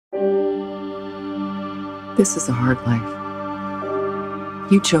This is a hard life.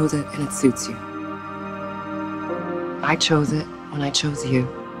 You chose it and it suits you. I chose it when I chose you.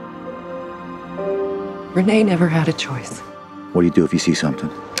 Renee never had a choice. What do you do if you see something?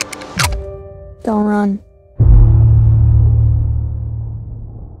 Don't run.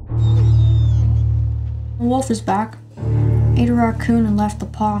 The wolf is back. Ate a raccoon and left the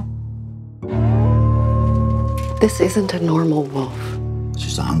paw. This isn't a normal wolf. It's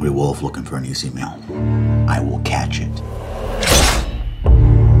just a hungry wolf looking for an easy meal. I will catch it.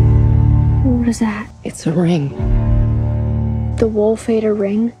 What is that? It's a ring. The wolf ate a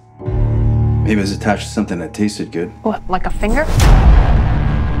ring? Maybe it was attached to something that tasted good. What, like a finger?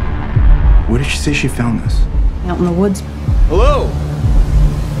 Where did she say she found this? Out in the woods. Hello?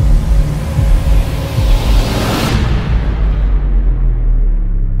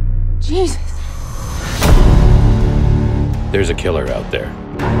 Jesus. There's a killer out there.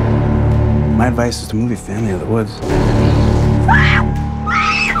 My advice is to move your family to the woods.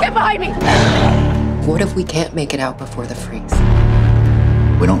 Get behind me! What if we can't make it out before the freeze?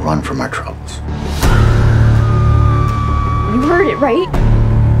 We don't run from our troubles. You heard it, right?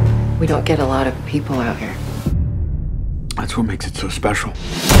 We don't get a lot of people out here. That's what makes it so special.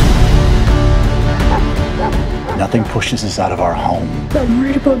 Nothing pushes us out of our home. I'm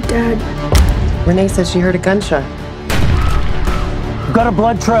worried about Dad. Renee says she heard a gunshot. We've got a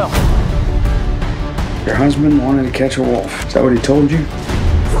blood trail. Your husband wanted to catch a wolf. Is that what he told you?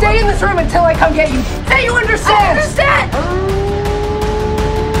 Stay in this room until I come get you. Say you understand! I understand!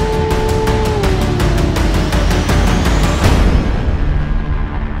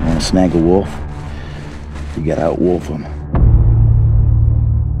 You want to snag a wolf? You gotta out-wolf him.